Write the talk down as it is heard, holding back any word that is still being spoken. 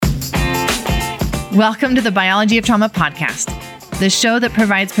Welcome to the Biology of Trauma podcast, the show that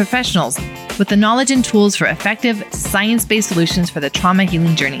provides professionals with the knowledge and tools for effective, science-based solutions for the trauma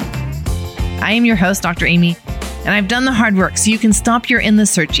healing journey. I am your host, Dr. Amy, and I've done the hard work so you can stop your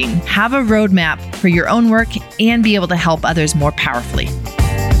endless searching, have a roadmap for your own work, and be able to help others more powerfully.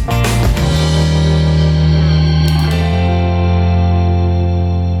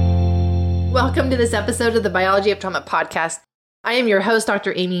 Welcome to this episode of the Biology of Trauma podcast. I am your host,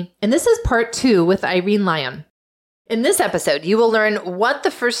 Dr. Amy, and this is part 2 with Irene, Lyon. In this episode, you will learn what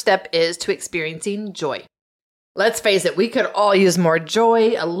the first step is to experiencing joy. Let's face it, we could all use more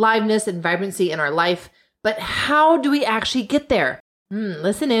joy, aliveness, and vibrancy in our life, but how do we actually get there?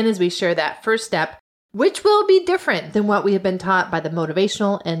 Listen in as we share that first step, which will be different than what we have been taught by the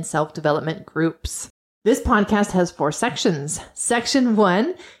motivational and self-development groups. This podcast has 4 sections. Section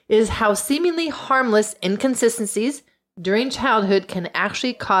 1 is how seemingly harmless inconsistencies during childhood can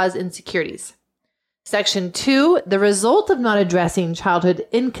actually cause insecurities. Section 2, the result of not addressing childhood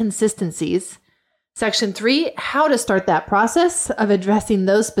inconsistencies. Section 3, how to start that process of addressing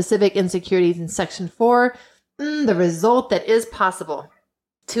those specific insecurities. And Section 4, the result that is possible.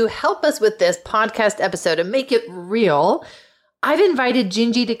 To help us with this podcast episode and make it real, I've invited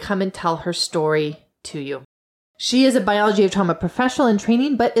Gingy to come and tell her story to you. She is a Biology of Trauma professional in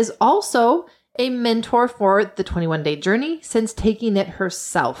training, but is also a mentor for the 21-day journey since taking it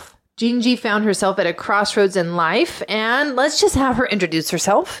herself. Gingy found herself at a crossroads in life, and let's just have her introduce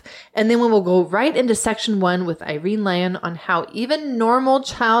herself, and then we will go right into section 1 with Irene Lyon on how even normal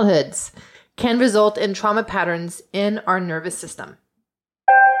childhoods can result in trauma patterns in our nervous system.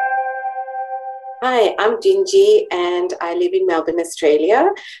 Hi, I'm Gingy and I live in Melbourne, Australia.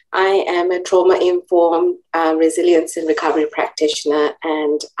 I am a trauma-informed resilience and recovery practitioner,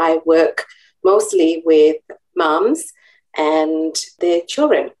 and I work mostly with mums and their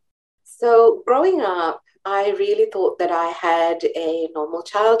children. So growing up, I really thought that I had a normal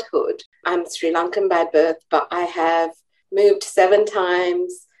childhood. I'm Sri Lankan by birth, but I have moved 7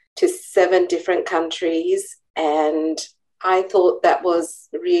 times to 7 different countries, and I thought that was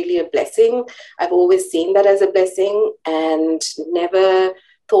really a blessing. I've always seen that as a blessing and never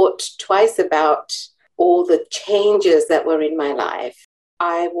thought twice about all the changes that were in my life.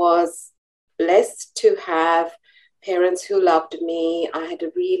 I was blessed to have parents who loved me. I had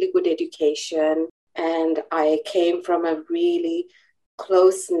a really good education, and I came from a really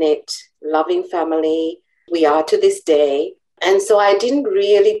close-knit, loving family. We are to this day. And so I didn't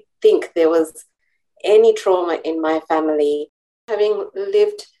really think there was any trauma in my family. Having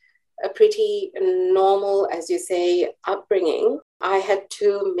lived a pretty normal, as you say, upbringing, I had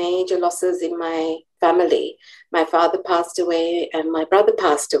 2 major losses in my family. My father passed away and my brother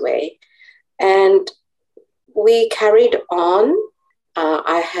passed away. And we carried on.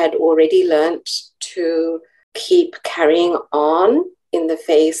 I had already learnt to keep carrying on in the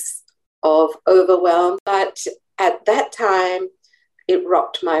face of overwhelm. But at that time, it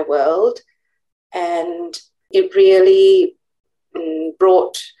rocked my world, and it really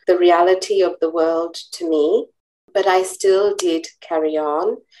brought the reality of the world to me. But I still did carry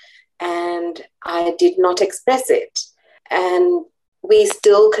on, and I did not express it. And we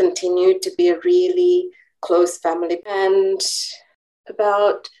still continued to be a really close family. And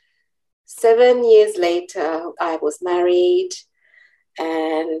about 7 years later, I was married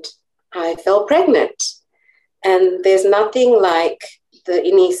and I fell pregnant. And there's nothing like the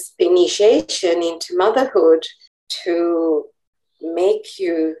initiation into motherhood to make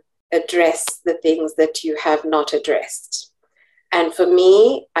you address the things that you have not addressed. And for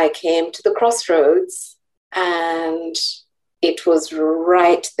me, I came to the crossroads, and it was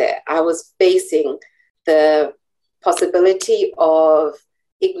right there. I was facing the possibility of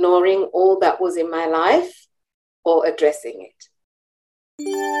ignoring all that was in my life or addressing it.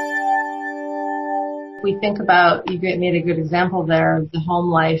 We think about, you made a good example there of the home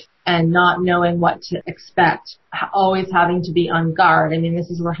life and not knowing what to expect, always having to be on guard. I mean,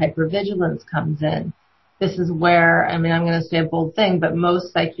 this is where hypervigilance comes in. This is where, I'm going to say a bold thing, but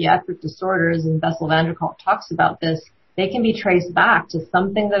most psychiatric disorders, and Bessel van der Kolk talks about this, they can be traced back to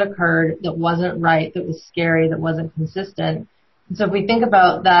something that occurred that wasn't right, that was scary, that wasn't consistent. And so if we think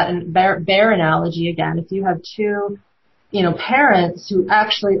about that, and bear analogy again, if you have 2, parents who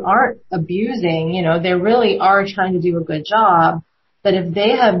actually aren't abusing, they really are trying to do a good job, but if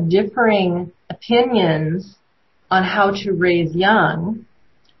they have differing opinions on how to raise young,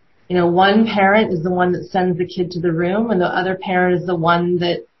 one parent is the one that sends the kid to the room and the other parent is the one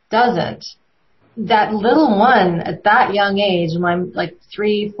that doesn't. That little one at that young age, when I'm like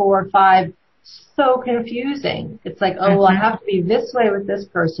 3, 4, 5, so confusing. It's like, oh, well, I have to be this way with this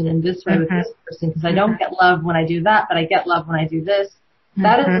person and this way with this person because I don't get love when I do that, but I get love when I do this.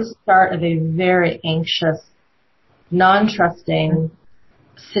 That is the start of a very anxious, non-trusting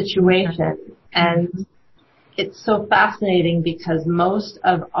situation. And it's so fascinating because most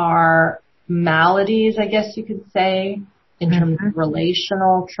of our maladies, I guess you could say, in terms of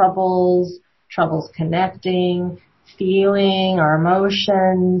relational troubles connecting, feeling our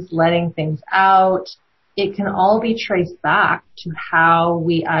emotions, letting things out, it can all be traced back to how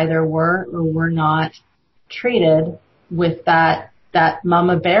we either were or were not treated with that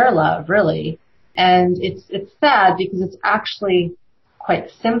mama bear love, really. And it's sad because it's actually quite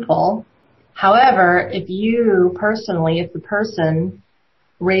simple. However, if the person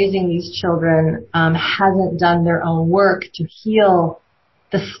raising these children hasn't done their own work to heal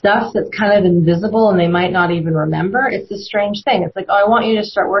the stuff that's kind of invisible and they might not even remember, it's a strange thing. It's like, oh, I want you to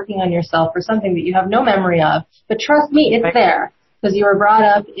start working on yourself for something that you have no memory of. But trust me, it's there because you were brought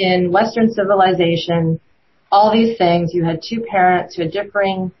up in Western civilization, all these things. You had two parents who had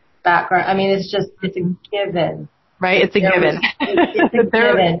differing background. I mean, it's a given. Right? It's a given. It's a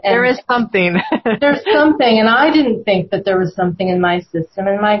given. There is something. There's something, and I didn't think that there was something in my system.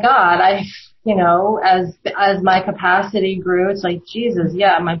 And my God, as my capacity grew, it's like, Jesus,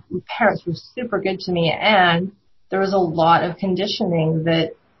 yeah, my parents were super good to me, and there was a lot of conditioning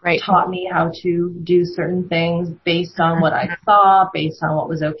that taught me how to do certain things based on what I saw, based on what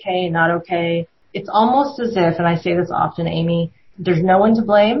was okay, not okay. It's almost as if, and I say this often, Amy, there's no one to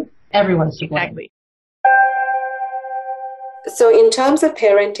blame, everyone's to blame. Exactly. So in terms of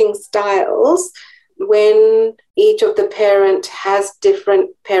parenting styles, when each of the parent has different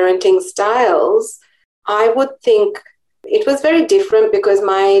parenting styles, I would think it was very different because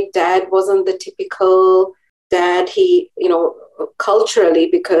my dad wasn't the typical dad. He, culturally,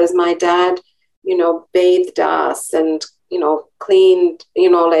 because my dad, bathed us and, cleaned,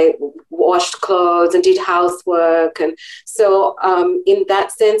 like washed clothes and did housework. And so in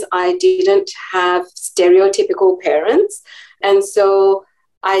that sense, I didn't have stereotypical parents. And so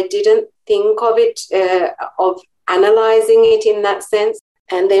I didn't think of it, of analyzing it in that sense.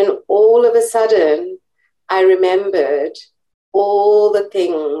 And then all of a sudden, I remembered all the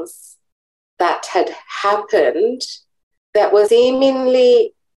things that had happened that were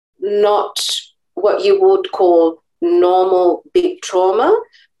seemingly not what you would call normal big trauma,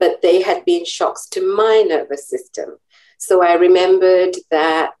 but they had been shocks to my nervous system. So I remembered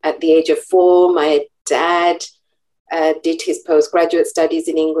that at the age of 4, my dad did his postgraduate studies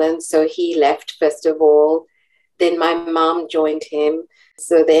in England. So he left first of all. Then my mom joined him.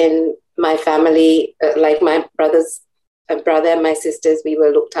 So then my family, like my brother and my sisters, we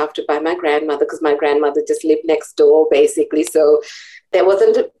were looked after by my grandmother because my grandmother just lived next door, basically. So there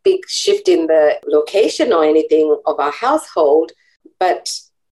wasn't a big shift in the location or anything of our household, but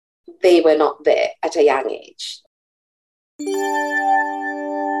they were not there at a young age.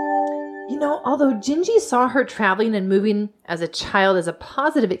 Although Gingy saw her traveling and moving as a child as a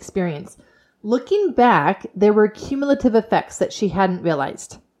positive experience, looking back, there were cumulative effects that she hadn't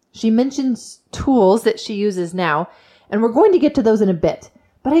realized. She mentions tools that she uses now, and we're going to get to those in a bit.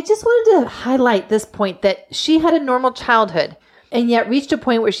 But I just wanted to highlight this point that she had a normal childhood and yet reached a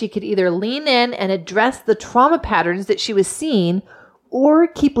point where she could either lean in and address the trauma patterns that she was seeing or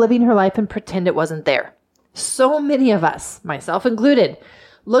keep living her life and pretend it wasn't there. So many of us, myself included,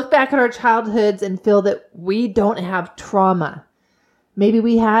 look back at our childhoods and feel that we don't have trauma. Maybe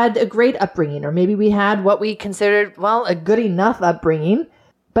we had a great upbringing, or maybe we had what we considered, a good enough upbringing,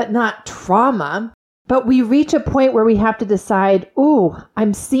 but not trauma. But we reach a point where we have to decide,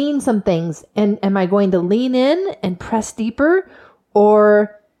 I'm seeing some things, and am I going to lean in and press deeper,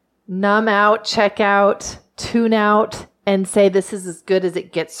 or numb out, check out, tune out, and say this is as good as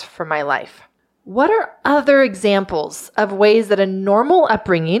it gets for my life? What are other examples of ways that a normal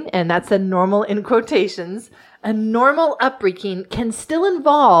upbringing, and that's a normal in quotations, a normal upbringing can still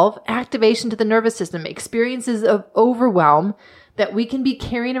involve activation to the nervous system, experiences of overwhelm that we can be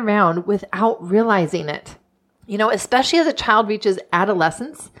carrying around without realizing it? Especially as a child reaches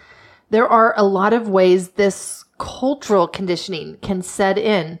adolescence, there are a lot of ways this cultural conditioning can set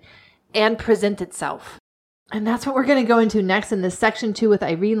in and present itself. And that's what we're going to go into next in this section 2 with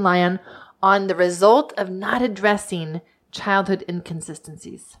Irene Lyon on the result of not addressing childhood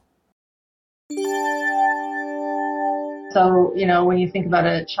inconsistencies. So, when you think about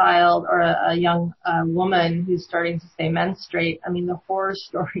a child or a young woman who's starting to say menstruate, the horror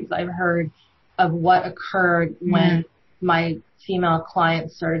stories I've heard of what occurred when my female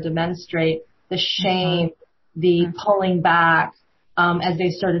clients started to menstruate, the shame, the pulling back, As they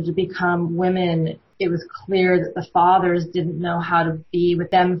started to become women, it was clear that the fathers didn't know how to be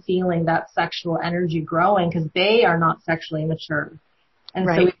with them feeling that sexual energy growing because they are not sexually mature. And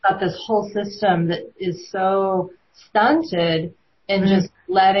so we've got this whole system that is so stunted in just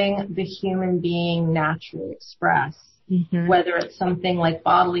letting the human being naturally express, whether it's something like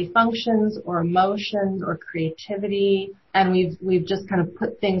bodily functions or emotions or creativity. And we've just kind of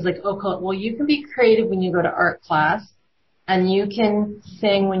put things like, oh, cool, well, you can be creative when you go to art class, and you can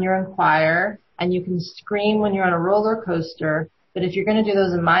sing when you're in choir, and you can scream when you're on a roller coaster. But if you're going to do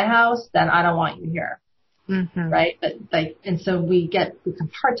those in my house, then I don't want you here. Right? But and so we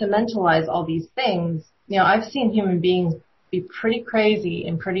compartmentalize all these things. You know, I've seen human beings be pretty crazy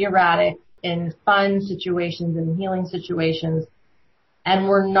and pretty erratic in fun situations and healing situations. And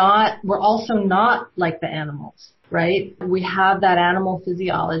we're also not like the animals, right? We have that animal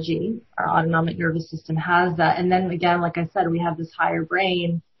physiology. Our autonomic nervous system has that. And then again, like I said, we have this higher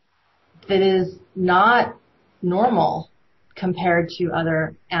brain that is not normal compared to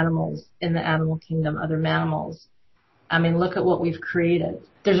other animals in the animal kingdom, other mammals. I mean, look at what we've created.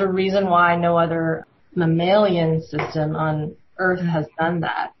 There's a reason why no other mammalian system on Earth has done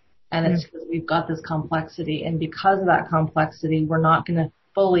that. And it's because we've got this complexity. And because of that complexity, we're not going to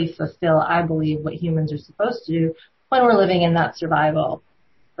fully fulfill, I believe, what humans are supposed to do when we're living in that survival,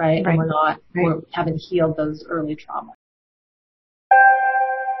 right? And we haven't healed those early traumas.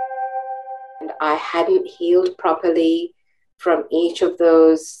 And I hadn't healed properly from each of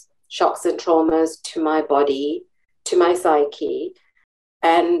those shocks and traumas to my body, to my psyche,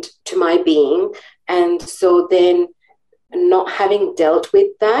 and to my being. And so then, not having dealt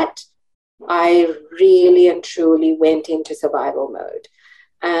with that, I really and truly went into survival mode.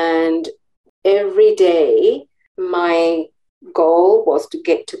 And every day, my goal was to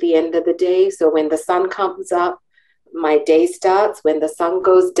get to the end of the day. So when the sun comes up, my day starts. When the sun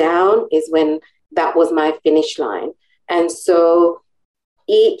goes down is when that was my finish line. And so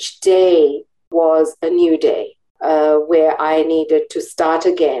each day was a new day where I needed to start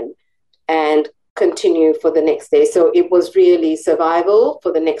again and continue for the next day. So it was really survival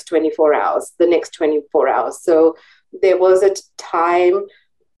for the next 24 hours. So there was a time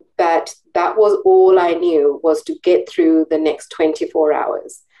that was all I knew, was to get through the next 24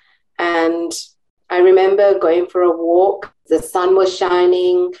 hours. And I remember going for a walk. The sun was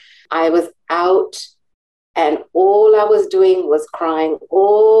shining. I was out, and all I was doing was crying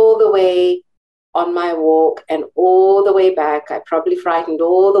all the way on my walk and all the way back. I probably frightened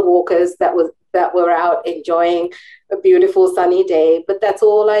all the walkers that were out enjoying a beautiful sunny day. But that's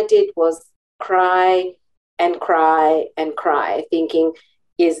all I did, was cry and cry and cry, thinking,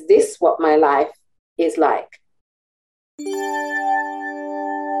 is this what my life is like?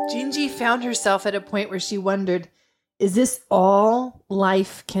 Gingy found herself at a point where she wondered, is this all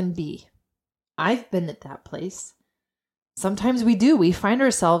life can be? I've been at that place. Sometimes we do. We find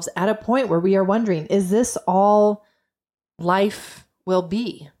ourselves at a point where we are wondering, is this all life will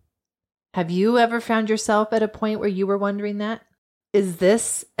be? Have you ever found yourself at a point where you were wondering that? Is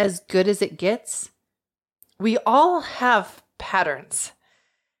this as good as it gets? We all have patterns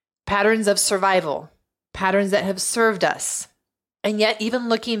of survival, patterns that have served us. And yet, even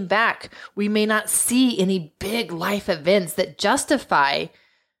looking back, we may not see any big life events that justify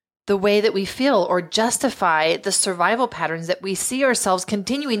the way that we feel or justify the survival patterns that we see ourselves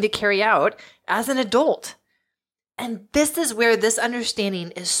continuing to carry out as an adult. And this is where this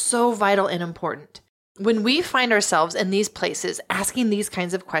understanding is so vital and important. When we find ourselves in these places asking these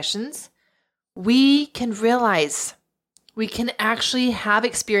kinds of questions, we can realize we can actually have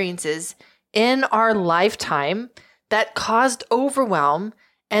experiences in our lifetime that caused overwhelm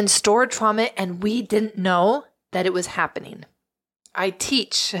and stored trauma, and we didn't know that it was happening. I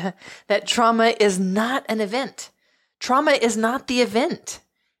teach that trauma is not an event. Trauma is not the event.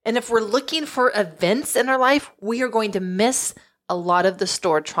 And if we're looking for events in our life, we are going to miss a lot of the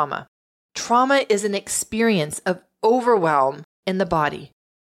stored trauma. Trauma is an experience of overwhelm in the body.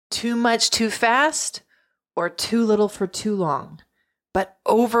 Too much too fast or too little for too long. But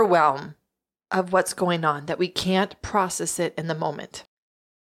overwhelm of what's going on, that we can't process it in the moment.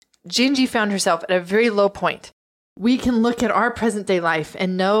 Gingy found herself at a very low point. We can look at our present day life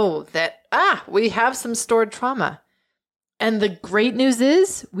and know that, we have some stored trauma. And the great news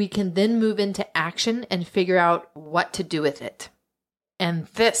is we can then move into action and figure out what to do with it. And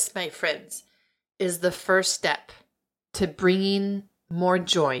this, my friends, is the first step to bringing more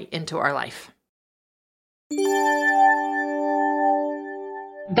joy into our life.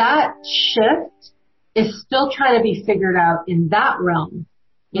 That shift is still trying to be figured out in that realm.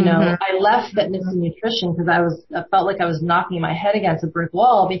 You know, I left fitness and nutrition because I felt like I was knocking my head against a brick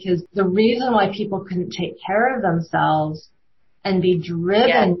wall, because the reason why people couldn't take care of themselves and be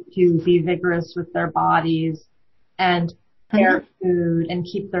driven to be vigorous with their bodies and prepare food and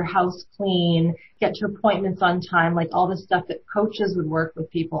keep their house clean, get to appointments on time, like all the stuff that coaches would work with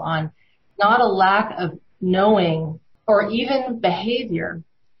people on, not a lack of knowing or even behavior.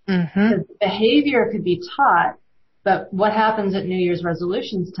 Because behavior could be taught. But what happens at New Year's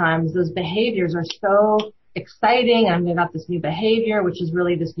resolutions time is those behaviors are so exciting. I've got this new behavior, which is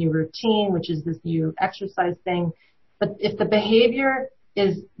really this new routine, which is this new exercise thing. But if the behavior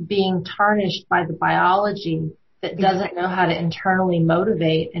is being tarnished by the biology that doesn't know how to internally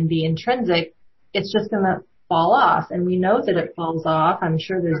motivate and be intrinsic, it's just going to fall off. And we know that it falls off. I'm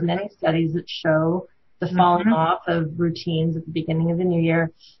sure there's many studies that show the falling off of routines at the beginning of the new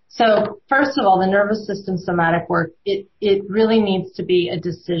year. So first of all, the nervous system somatic work, it really needs to be a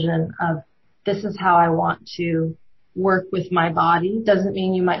decision of, this is how I want to work with my body. Doesn't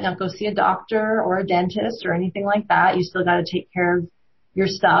mean you might not go see a doctor or a dentist or anything like that. You still got to take care of your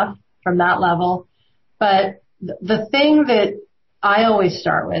stuff from that level. But the thing that I always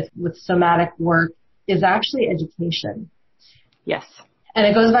start with somatic work is actually education. Yes. And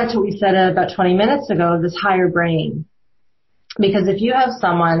it goes back to what we said about 20 minutes ago, this higher brain. Because if you have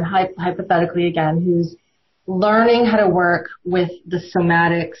someone, hypothetically again, who's learning how to work with the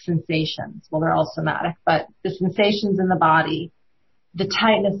somatic sensations, well, they're all somatic, but the sensations in the body, the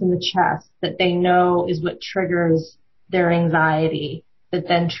tightness in the chest that they know is what triggers their anxiety, that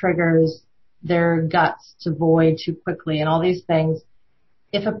then triggers their guts to void too quickly and all these things.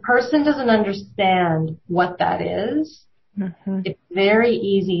 If a person doesn't understand what that is, it's very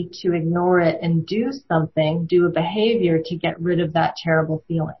easy to ignore it and do a behavior to get rid of that terrible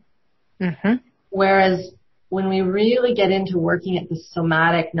feeling. Whereas when we really get into working at the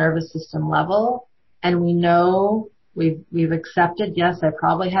somatic nervous system level, and we know we've accepted, yes, I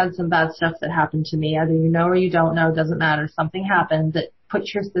probably had some bad stuff that happened to me. Either you know or you don't know, doesn't matter. Something happened that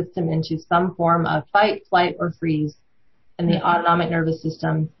puts your system into some form of fight, flight, or freeze in the autonomic nervous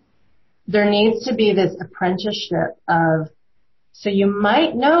system. There needs to be this apprenticeship of, so you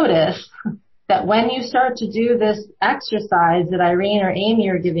might notice that when you start to do this exercise that Irene or Amy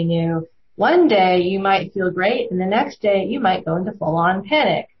are giving you, one day you might feel great and the next day you might go into full-on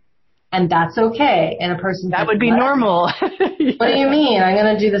panic. And that's okay. And a person that would be normal. What do you mean? I'm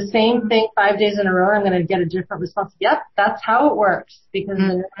going to do the same thing 5 days in a row. I'm going to get a different response. Yep, that's how it works, because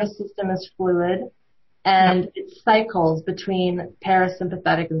the nervous system is fluid. And it cycles between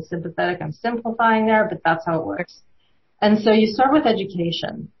parasympathetic and sympathetic. I'm simplifying there, but that's how it works. And so you start with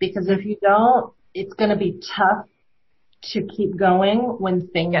education, because if you don't, it's going to be tough to keep going when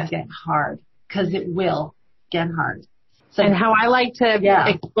things get hard, because it will get hard. So, and how I like to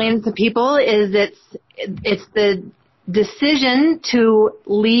explain to people is it's the decision to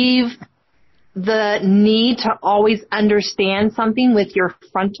leave the need to always understand something with your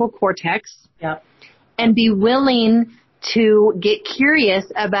frontal cortex. And be willing to get curious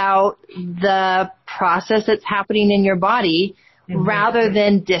about the process that's happening in your body rather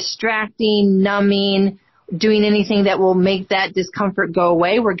than distracting, numbing, doing anything that will make that discomfort go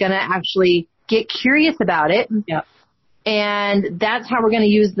away. We're going to actually get curious about it. And that's how we're going to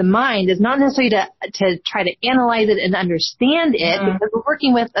use the mind, is not necessarily to try to analyze it and understand it, because we're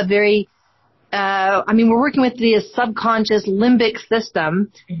working with a very we're working with the subconscious limbic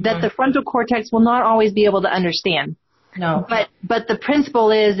system that the frontal cortex will not always be able to understand. No. But the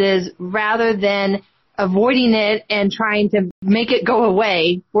principle is rather than avoiding it and trying to make it go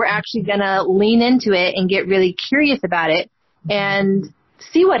away, we're actually going to lean into it and get really curious about it and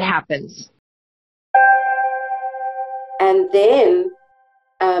see what happens. And then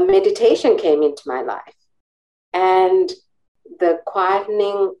meditation came into my life, and the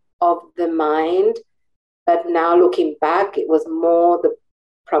quietening of the mind. But now looking back, it was more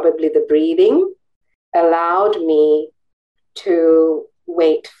probably the breathing allowed me to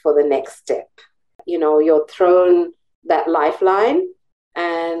wait for the next step. You know, you're thrown that lifeline,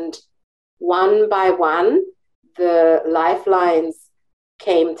 and one by one, the lifelines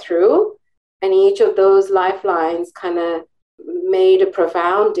came through, and each of those lifelines kind of made a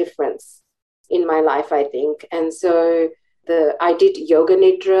profound difference in my life, I think. And so I did yoga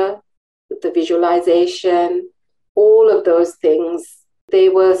nidra, the visualization, all of those things. They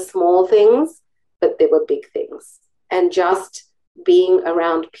were small things, but they were big things. And just being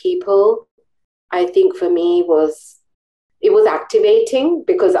around people, I think for me it was activating,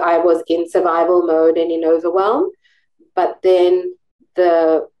 because I was in survival mode and in overwhelm. But then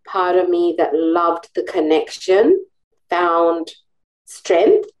the part of me that loved the connection found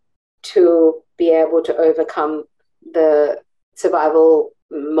strength to be able to overcome the survival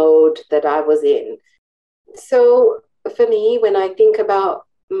mode that I was in. So for me, when I think about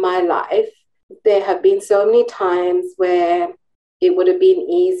my life, there have been so many times where it would have been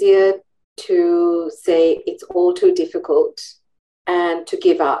easier to say it's all too difficult and to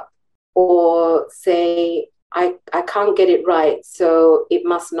give up, or say I can't get it right, so it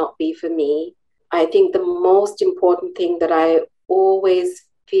must not be for me. I think the most important thing that I always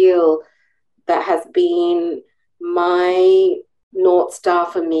feel that has been my North Star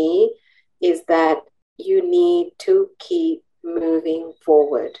for me is that you need to keep moving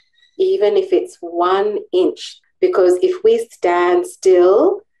forward, even if it's 1 inch, because if we stand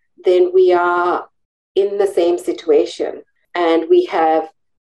still, then we are in the same situation and we have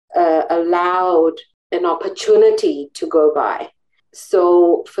allowed an opportunity to go by.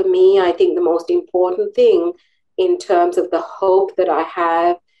 So for me, I think the most important thing in terms of the hope that I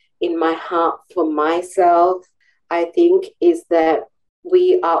have in my heart for myself, I think, is that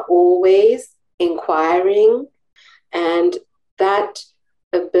we are always inquiring, and that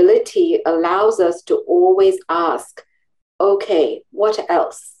ability allows us to always ask, okay, what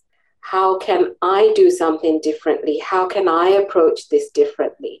else? How can I do something differently? How can I approach this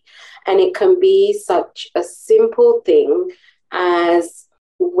differently? And it can be such a simple thing as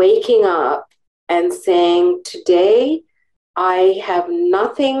waking up and saying, today I have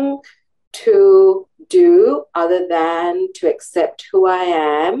nothing to do other than to accept who I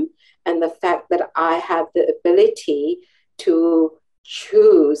am and the fact that I have the ability to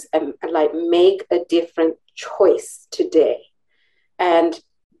choose and make a different choice today. And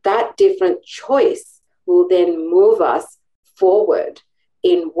that different choice will then move us forward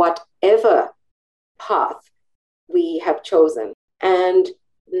in whatever path we have chosen. And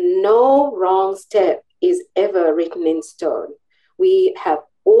no wrong step is ever written in stone. We have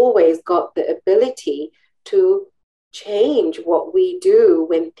always got the ability to change what we do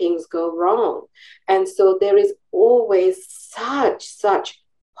when things go wrong. And so there is always such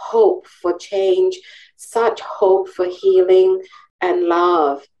hope for change, such hope for healing and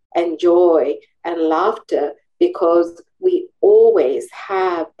love and joy and laughter, because we always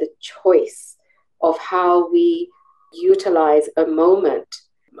have the choice of how we utilize a moment.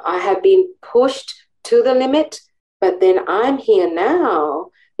 I have been pushed to the limit, but then I'm here now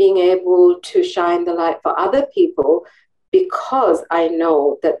being able to shine the light for other people because I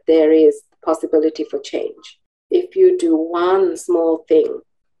know that there is possibility for change. If you do one small thing,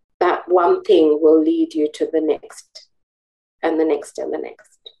 that one thing will lead you to the next and the next and the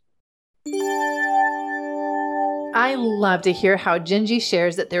next. I love to hear how Gingy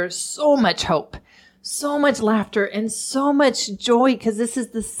shares that there's so much hope, so much laughter, and so much joy, because this is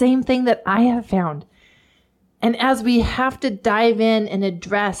the same thing that I have found. And as we have to dive in and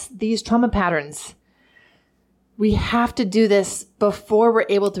address these trauma patterns, we have to do this before we're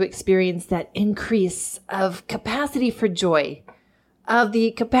able to experience that increase of capacity for joy, of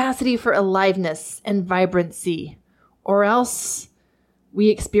the capacity for aliveness and vibrancy, or else we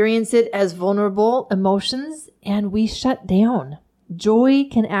experience it as vulnerable emotions and we shut down. Joy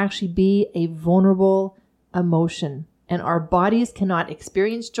can actually be a vulnerable emotion, and our bodies cannot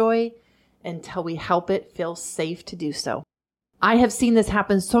experience joy until we help it feel safe to do so. I have seen this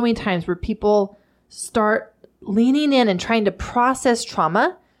happen so many times where people start leaning in and trying to process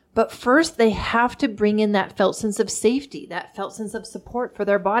trauma, but first they have to bring in that felt sense of safety, that felt sense of support for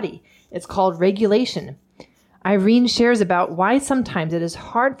their body. It's called regulation. Irene shares about why sometimes it is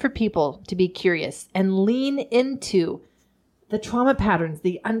hard for people to be curious and lean into the trauma patterns,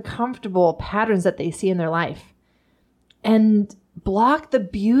 the uncomfortable patterns that they see in their life, and block the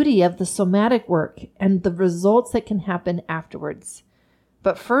beauty of the somatic work and the results that can happen afterwards.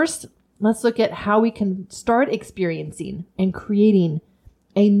 But first, let's look at how we can start experiencing and creating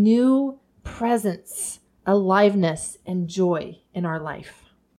a new presence, aliveness, and joy in our life.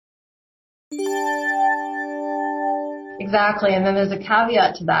 Exactly. And then there's a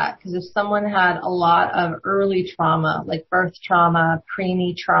caveat to that, because if someone had a lot of early trauma, like birth trauma,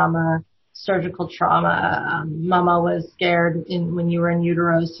 preemie trauma, surgical trauma, mama was scared when you were in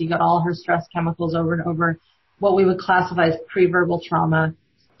utero, so you got all her stress chemicals over and over, what we would classify as pre-verbal trauma,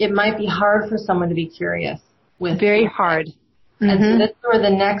 it might be hard for someone to be curious with. Very hard. Mm-hmm. And so that's where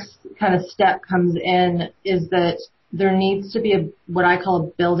the next kind of step comes in, is that there needs to be what I call a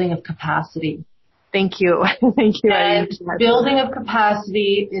building of capacity. Thank you. Thank you. And building of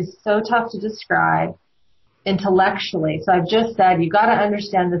capacity is so tough to describe intellectually. So I've just said, you got to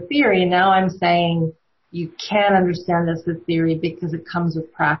understand the theory. And now I'm saying you can't understand this with theory because it comes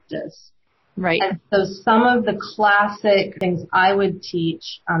with practice. Right. And so some of the classic things I would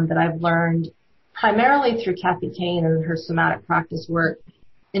teach that I've learned primarily through Kathy Kane and her somatic practice work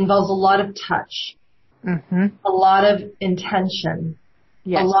involves a lot of touch, a lot of intention,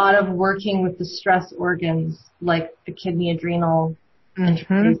 a lot of working with the stress organs like the kidney, adrenal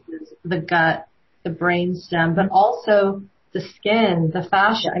interfaces, the gut, the brain stem, but also the skin, the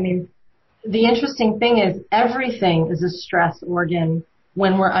fascia. I mean, the interesting thing is everything is a stress organ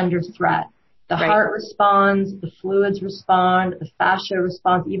when we're under threat. The heart responds, the fluids respond, the fascia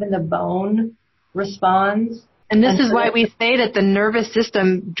responds, even the bone responds. And this is why we say that the nervous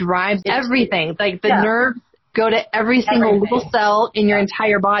system drives everything. Like the nerves go to every single little cell in your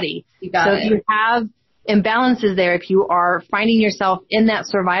entire body. So if you have imbalances there, if you are finding yourself in that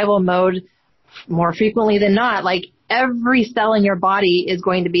survival mode more frequently than not, like every cell in your body is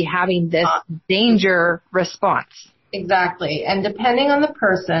going to be having this danger response. Exactly. And depending on the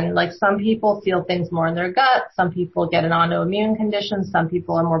person, like some people feel things more in their gut, some people get an autoimmune condition, some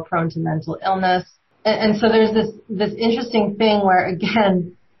people are more prone to mental illness. And so there's this interesting thing where,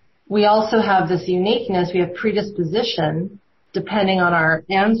 again, we also have this uniqueness. We have predisposition depending on our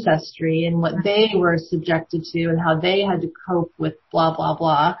ancestry and what they were subjected to and how they had to cope with blah, blah,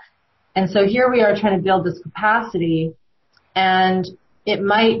 blah. And so here we are trying to build this capacity, and it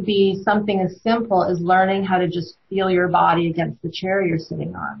might be something as simple as learning how to just feel your body against the chair you're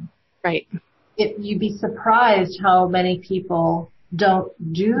sitting on. Right. You'd be surprised how many people don't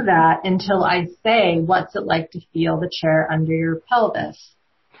do that until I say, what's it like to feel the chair under your pelvis,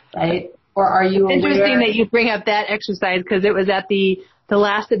 right? Or are you aware? Interesting that you bring up that exercise because it was at the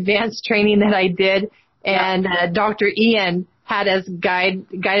last advanced training that I did, and Dr. Ian had us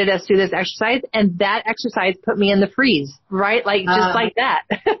guided us through this exercise, and that exercise put me in the freeze, right? Like just like that,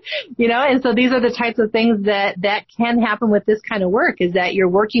 you know? And so these are the types of things that can happen with this kind of work, is that you're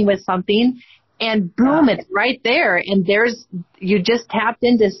working with something and boom, it's right there. And you just tapped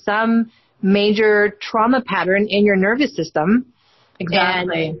into some major trauma pattern in your nervous system.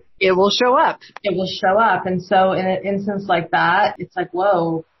 Exactly. And it will show up. It will show up. And so in an instance like that, it's like,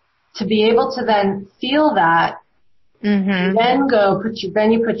 whoa, to be able to then feel that,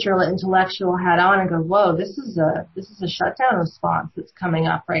 then you put your intellectual hat on and go, whoa, this is a shutdown response that's coming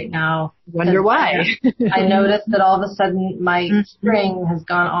up right now. Wonder why. I noticed that all of a sudden my string has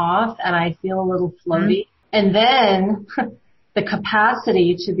gone off and I feel a little floaty. And then the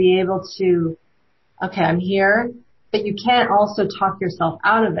capacity to be able to, okay, I'm here, but you can't also talk yourself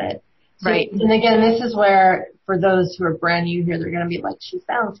out of it. So, right. And again, this is where, for those who are brand new here, they're going to be like, she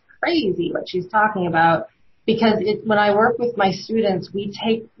sounds crazy what she's talking about. Because when I work with my students, we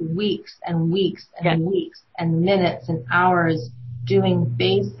take weeks and weeks and weeks and minutes and hours doing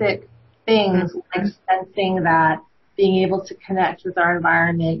basic things like sensing that, being able to connect with our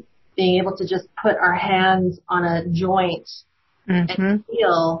environment, being able to just put our hands on a joint and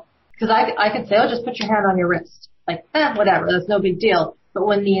feel. Because I could say, oh, just put your hand on your wrist. Like, whatever, that's no big deal. But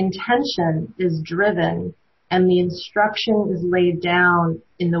when the intention is driven and the instruction is laid down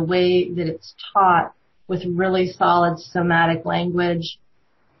in the way that it's taught, with really solid somatic language,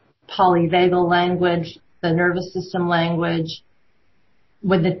 polyvagal language, the nervous system language,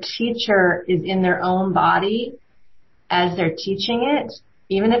 when the teacher is in their own body as they're teaching it,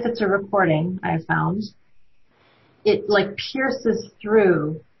 even if it's a recording, I have found, it like pierces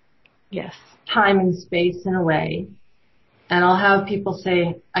through time and space in a way. And I'll have people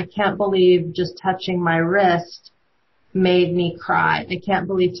say, I can't believe just touching my wrist made me cry. I can't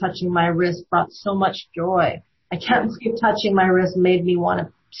believe touching my wrist brought so much joy. I can't believe touching my wrist made me want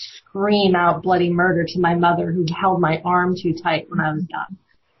to scream out bloody murder to my mother who held my arm too tight when I was young,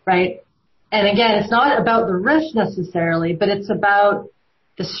 right? And again, it's not about the wrist necessarily, but it's about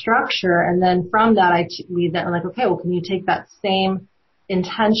the structure. And then from that, I'm like, okay, well, can you take that same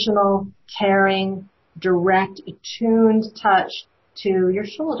intentional, caring, direct, attuned touch to your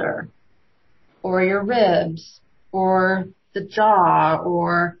shoulder or your ribs or the jaw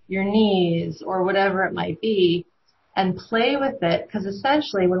or your knees or whatever it might be, and play with it? Because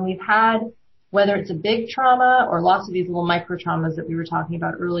essentially when we've had, whether it's a big trauma or lots of these little micro traumas that we were talking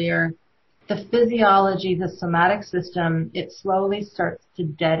about earlier, the physiology, the somatic system, it slowly starts to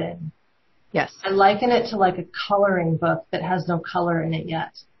deaden. Yes. I liken it to like a coloring book that has no color in it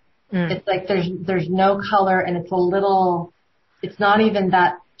yet. It's like there's no color, and it's not even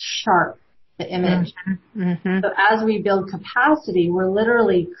that sharp, the image. So as we build capacity, we're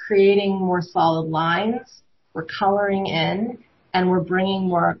literally creating more solid lines, we're coloring in, and we're bringing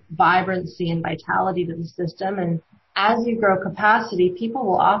more vibrancy and vitality to the system. And as you grow capacity, people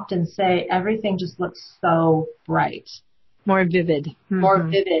will often say everything just looks so bright. More vivid. More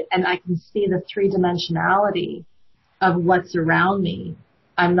vivid. And I can see the three-dimensionality of what's around me.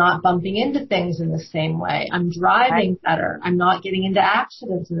 I'm not bumping into things in the same way. I'm driving better. I'm not getting into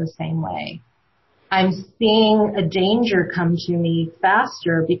accidents in the same way. I'm seeing a danger come to me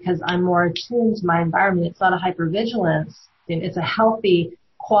faster because I'm more attuned to my environment. It's not a hypervigilance. It's a healthy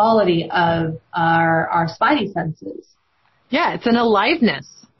quality of our spidey senses. Yeah, it's an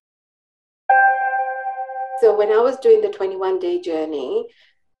aliveness. So when I was doing the 21-day journey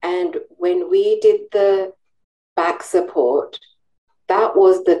and when we did the back support, that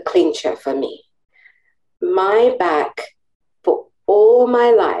was the clincher for me. My back for all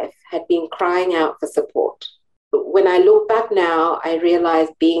my life had been crying out for support. But when I look back now, I realize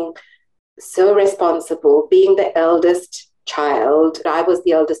being so responsible, being the eldest child, I was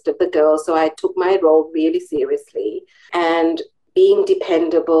the eldest of the girls, so I took my role really seriously, and being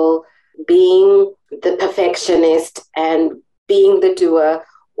dependable, being the perfectionist and being the doer,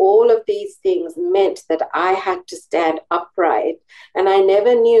 all of these things meant that I had to stand upright. And I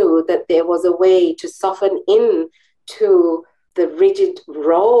never knew that there was a way to soften in to the rigid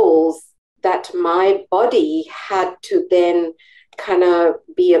roles that my body had to then kind of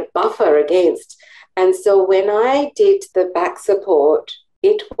be a buffer against. And so when I did the back support,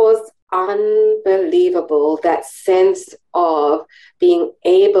 it was unbelievable, that sense of being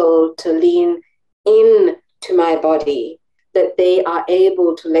able to lean in to my body, that they are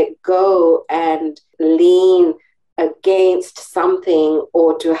able to let go and lean against something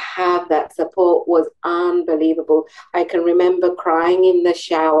or to have that support was unbelievable. I can remember crying in the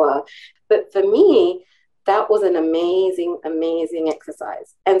shower. But for me, that was an amazing, amazing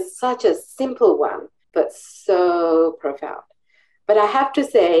exercise, and such a simple one, but so profound. But I have to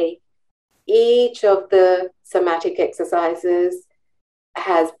say, each of the somatic exercises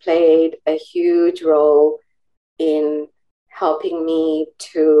has played a huge role in helping me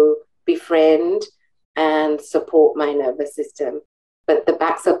to befriend and support my nervous system. But the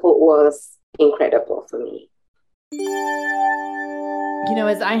back support was incredible for me. You know,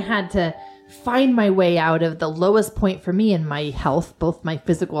 as I had to find my way out of the lowest point for me in my health, both my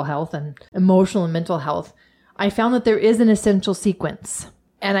physical health and emotional and mental health, I found that there is an essential sequence.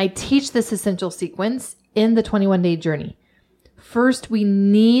 And I teach this essential sequence in the 21-day journey. First, we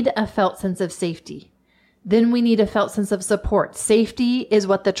need a felt sense of safety. Then we need a felt sense of support. Safety is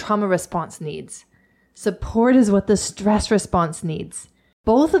what the trauma response needs. Support is what the stress response needs.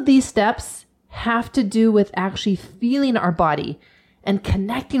 Both of these steps have to do with actually feeling our body and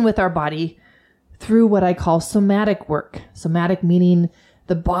connecting with our body through what I call somatic work. Somatic meaning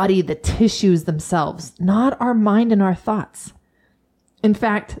the body, the tissues themselves, not our mind and our thoughts. In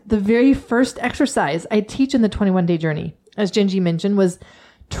fact, the very first exercise I teach in the 21-day journey, as Gingy mentioned, was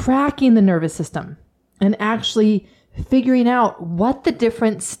tracking the nervous system and actually figuring out what the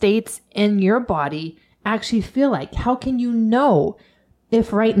different states in your body actually feel like. How can you know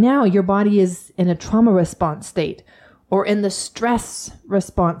if right now your body is in a trauma response state or in the stress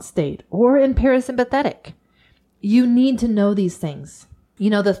response state or in parasympathetic? You need to know these things. You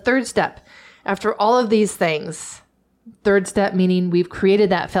know, the third step after all of these things, third step meaning we've created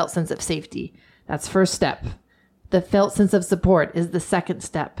that felt sense of safety. That's first step. The felt sense of support is the second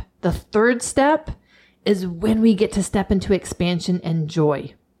step. The third step is when we get to step into expansion and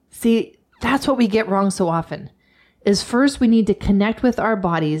joy. See, that's what we get wrong so often, is first we need to connect with our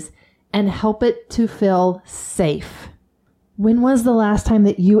bodies and help it to feel safe. When was the last time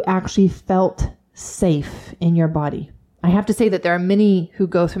that you actually felt safe in your body? I have to say that there are many who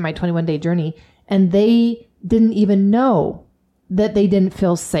go through my 21-day journey and they didn't even know that they didn't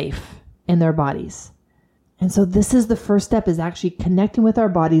feel safe in their bodies. And so this is the first step, is actually connecting with our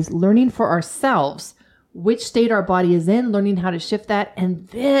bodies, learning for ourselves which state our body is in, learning how to shift that, and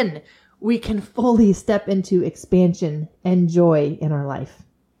then we can fully step into expansion and joy in our life.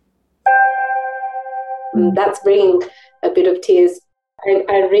 That's bringing a bit of tears.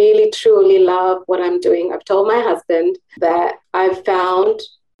 I really, truly love what I'm doing. I've told my husband that I've found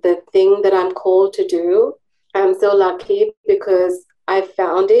the thing that I'm called to do. I'm so lucky because I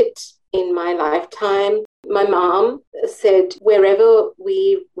found it in my lifetime. My mom said, wherever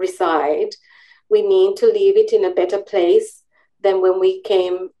we reside, we need to leave it in a better place than when we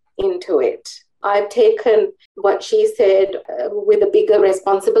came into it. I've taken what she said with a bigger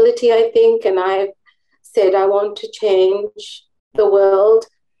responsibility, I think, and I've said I want to change the world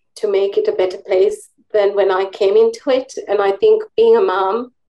to make it a better place than when I came into it. And I think being a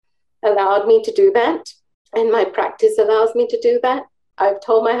mom allowed me to do that, and my practice allows me to do that. I've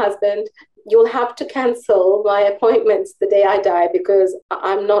told my husband, you'll have to cancel my appointments the day I die because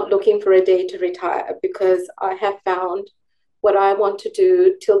I'm not looking for a day to retire, because I have found what I want to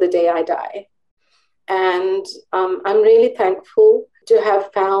do till the day I die. And I'm really thankful to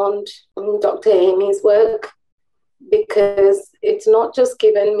have found Dr. Amy's work, because it's not just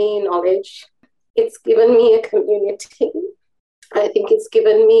given me knowledge, it's given me a community. I think it's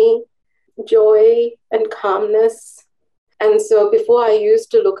given me joy and calmness. And so before, I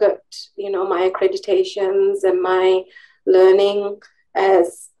used to look at, my accreditations and my learning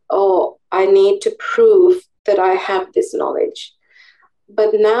as, oh, I need to prove that I have this knowledge.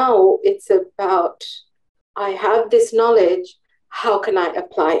 But now it's about, I have this knowledge, how can I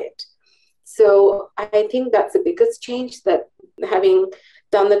apply it? So I think that's the biggest change, that having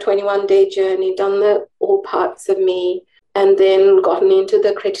done the 21-day journey, done all parts of me, and then gotten into the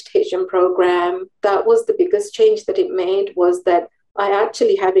accreditation program, that was the biggest change that it made, was that I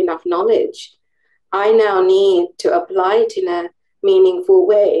actually have enough knowledge. I now need to apply it in a meaningful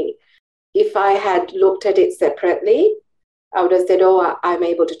way. If I had looked at it separately, I would have said, oh, I'm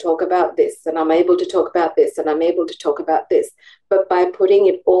able to talk about this, and I'm able to talk about this, and I'm able to talk about this. But by putting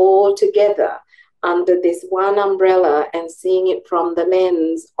it all together under this one umbrella and seeing it from the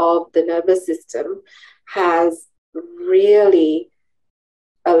lens of the nervous system has really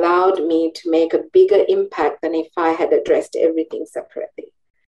allowed me to make a bigger impact than if I had addressed everything separately.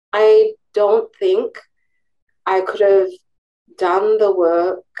 I don't think I could have done the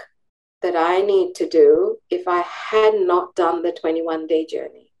work that I need to do if I had not done the 21-day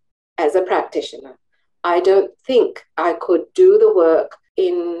journey as a practitioner. I don't think I could do the work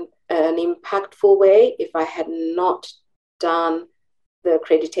in an impactful way if I had not done the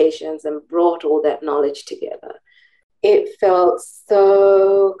accreditations and brought all that knowledge together. It felt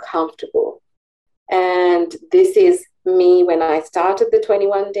so comfortable. And this is me when I started the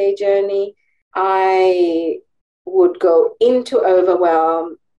 21-day journey. I would go into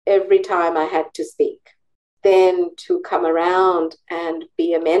overwhelm every time I had to speak. Then to come around and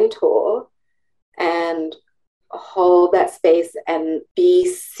be a mentor and hold that space and be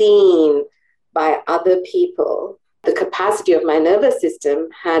seen by other people, the capacity of my nervous system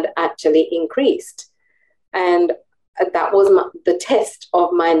had actually increased. And that was the test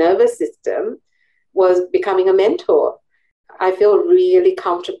of my nervous system, was becoming a mentor. I feel really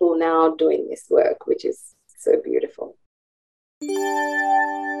comfortable now doing this work, which is so beautiful.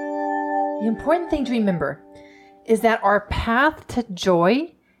 The important thing to remember is that our path to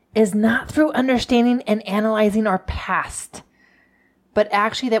joy is not through understanding and analyzing our past, but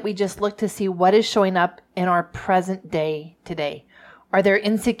actually that we just look to see what is showing up in our present day today. Are there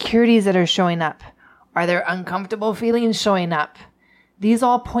insecurities that are showing up? Are there uncomfortable feelings showing up? These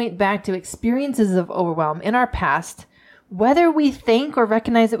all point back to experiences of overwhelm in our past, whether we think or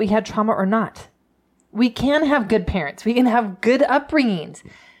recognize that we had trauma or not. We can have good parents. We can have good upbringings,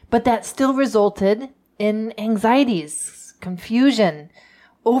 but that still resulted in anxieties, confusion,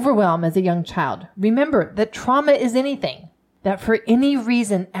 overwhelm as a young child. Remember that trauma is anything that for any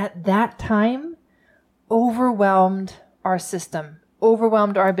reason at that time overwhelmed our system,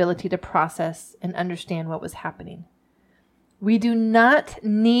 overwhelmed our ability to process and understand what was happening. We do not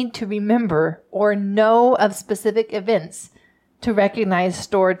need to remember or know of specific events to recognize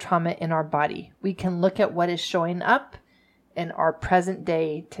stored trauma in our body. We can look at what is showing up in our present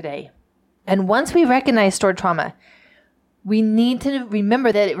day today. And once we recognize stored trauma, we need to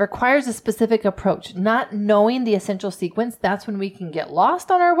remember that it requires a specific approach. Not knowing the essential sequence, that's when we can get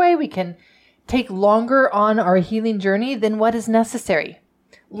lost on our way. We can take longer on our healing journey than what is necessary.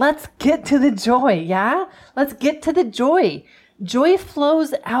 Let's get to the joy, yeah? Let's get to the joy. Joy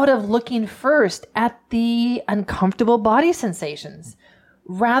flows out of looking first at the uncomfortable body sensations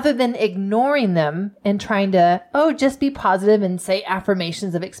rather than ignoring them and trying to, just be positive and say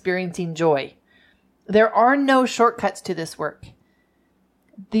affirmations of experiencing joy. There are no shortcuts to this work.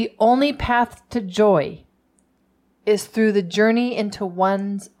 The only path to joy is through the journey into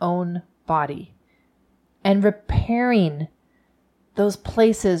one's own body and repairing those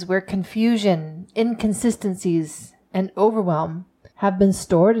places where confusion, inconsistencies, and overwhelm have been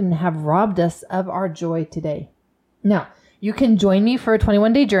stored and have robbed us of our joy today. Now, you can join me for a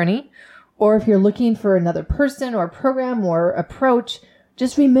 21-day journey, or if you're looking for another person or program or approach,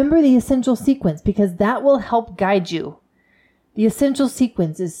 just remember the essential sequence because that will help guide you. The essential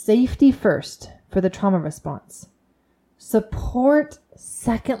sequence is safety first for the trauma response, support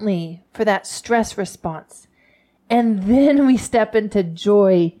secondly for that stress response, and then we step into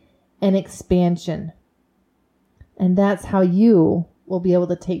joy and expansion. And that's how you will be able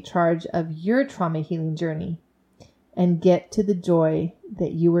to take charge of your trauma healing journey and get to the joy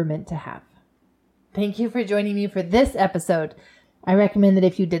that you were meant to have. Thank you for joining me for this episode. I recommend that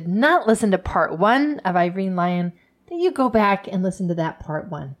if you did not listen to part 1 of Irene Lyon, that you go back and listen to that part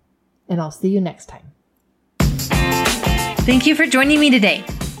 1. And I'll see you next time. Thank you for joining me today.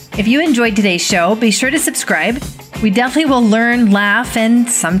 If you enjoyed today's show, be sure to subscribe. We definitely will learn, laugh, and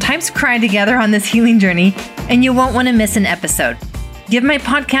sometimes cry together on this healing journey, and you won't want to miss an episode. Give my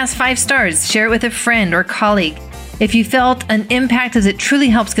podcast 5 stars, share it with a friend or colleague. If you felt an impact, as it truly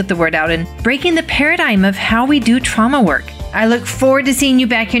helps get the word out and breaking the paradigm of how we do trauma work. I look forward to seeing you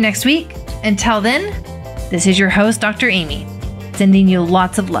back here next week. Until then, this is your host, Dr. Amy, sending you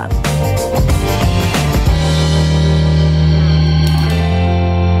lots of love.